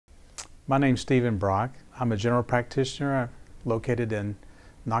My name's Stephen Brock. I'm a general practitioner located in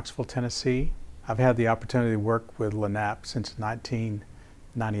Knoxville, Tennessee. I've had the opportunity to work with LANAP since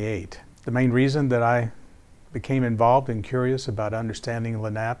 1998. The main reason that I became involved and curious about understanding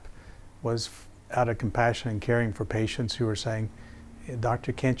LANAP was out of compassion and caring for patients who were saying,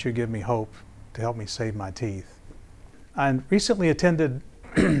 "Doctor, can't you give me hope to help me save my teeth?" I recently attended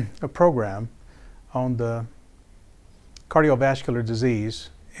a program on the cardiovascular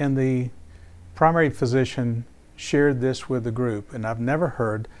disease, and the primary physician shared this with the group, and I've never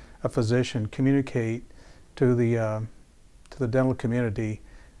heard a physician communicate to the dental community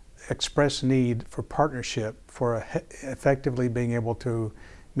express need for partnership for effectively being able to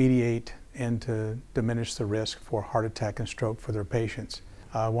mediate and to diminish the risk for heart attack and stroke for their patients.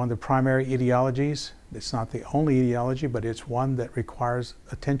 One of the primary etiologies, it's not the only etiology, but it's one that requires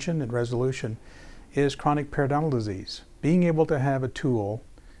attention and resolution, is chronic periodontal disease. Being able to have a tool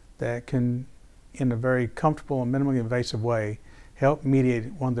that can, in a very comfortable and minimally invasive way, help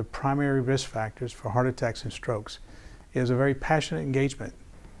mediate one of the primary risk factors for heart attacks and strokes is a very passionate engagement.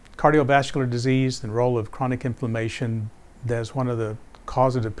 Cardiovascular disease and the role of chronic inflammation, that's one of the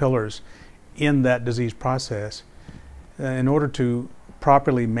causative pillars in that disease process. In order to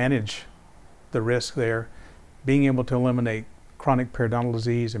properly manage the risk there, being able to eliminate chronic periodontal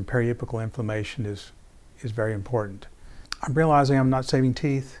disease and periapical inflammation is very important. I'm realizing I'm not saving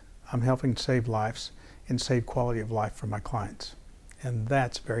teeth, I'm helping save lives and save quality of life for my clients. And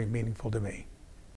that's very meaningful to me.